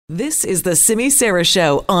This is the Simi Sara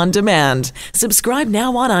Show on demand. Subscribe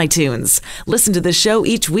now on iTunes. Listen to the show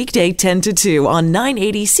each weekday 10 to 2 on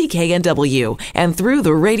 980 CKNW and through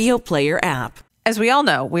the Radio Player app. As we all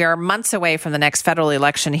know, we are months away from the next federal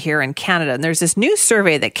election here in Canada, and there's this new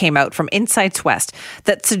survey that came out from Insights West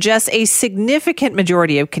that suggests a significant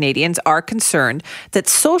majority of Canadians are concerned that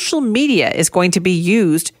social media is going to be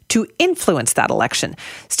used to influence that election.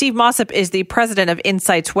 Steve Mossop is the president of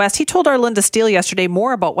Insights West. He told our Linda Steele yesterday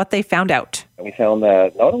more about what they found out. We found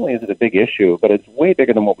that not only is it a big issue, but it's way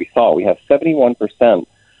bigger than what we thought. We have 71%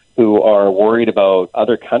 who are worried about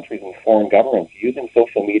other countries and foreign governments using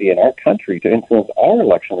social media in our country to influence our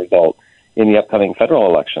election result in the upcoming federal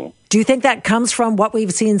election. Do you think that comes from what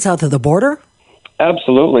we've seen south of the border?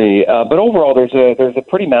 Absolutely. But overall, there's a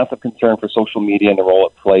pretty massive concern for social media and the role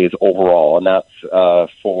it plays overall, and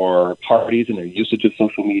that's for parties and their usage of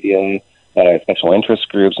social media, special interest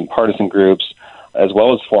groups and partisan groups, as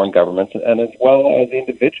well as foreign governments, and as well as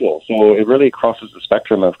individuals. So it really crosses the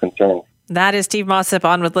spectrum of concern. That is Steve Mossop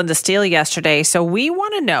on with Linda Steele yesterday. So we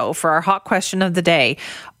want to know, for our hot question of the day,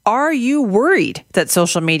 are you worried that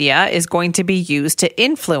social media is going to be used to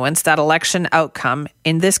influence that election outcome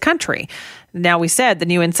in this country? Now, we said the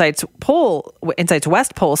new Insights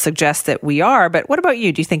West poll suggests that we are, but what about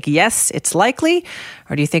you? Do you think, yes, it's likely?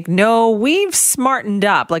 Or do you think, no, we've smartened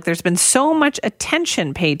up? Like, there's been so much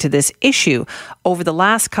attention paid to this issue over the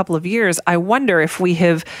last couple of years. I wonder if we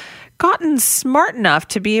have gotten smart enough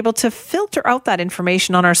to be able to filter out that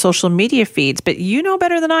information on our social media feeds. But you know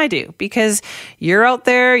better than I do, because you're out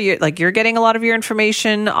there, you're getting a lot of your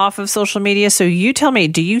information off of social media. So you tell me,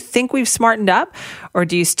 do you think we've smartened up, or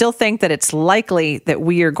do you still think that it's likely that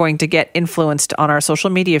we are going to get influenced on our social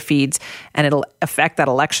media feeds and it'll affect that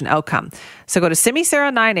election outcome? So go to Simi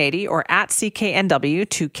Sara 980 or at CKNW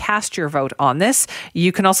to cast your vote on this.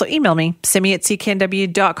 You can also email me,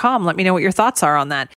 simi@cknw.com. Let me know what your thoughts are on that.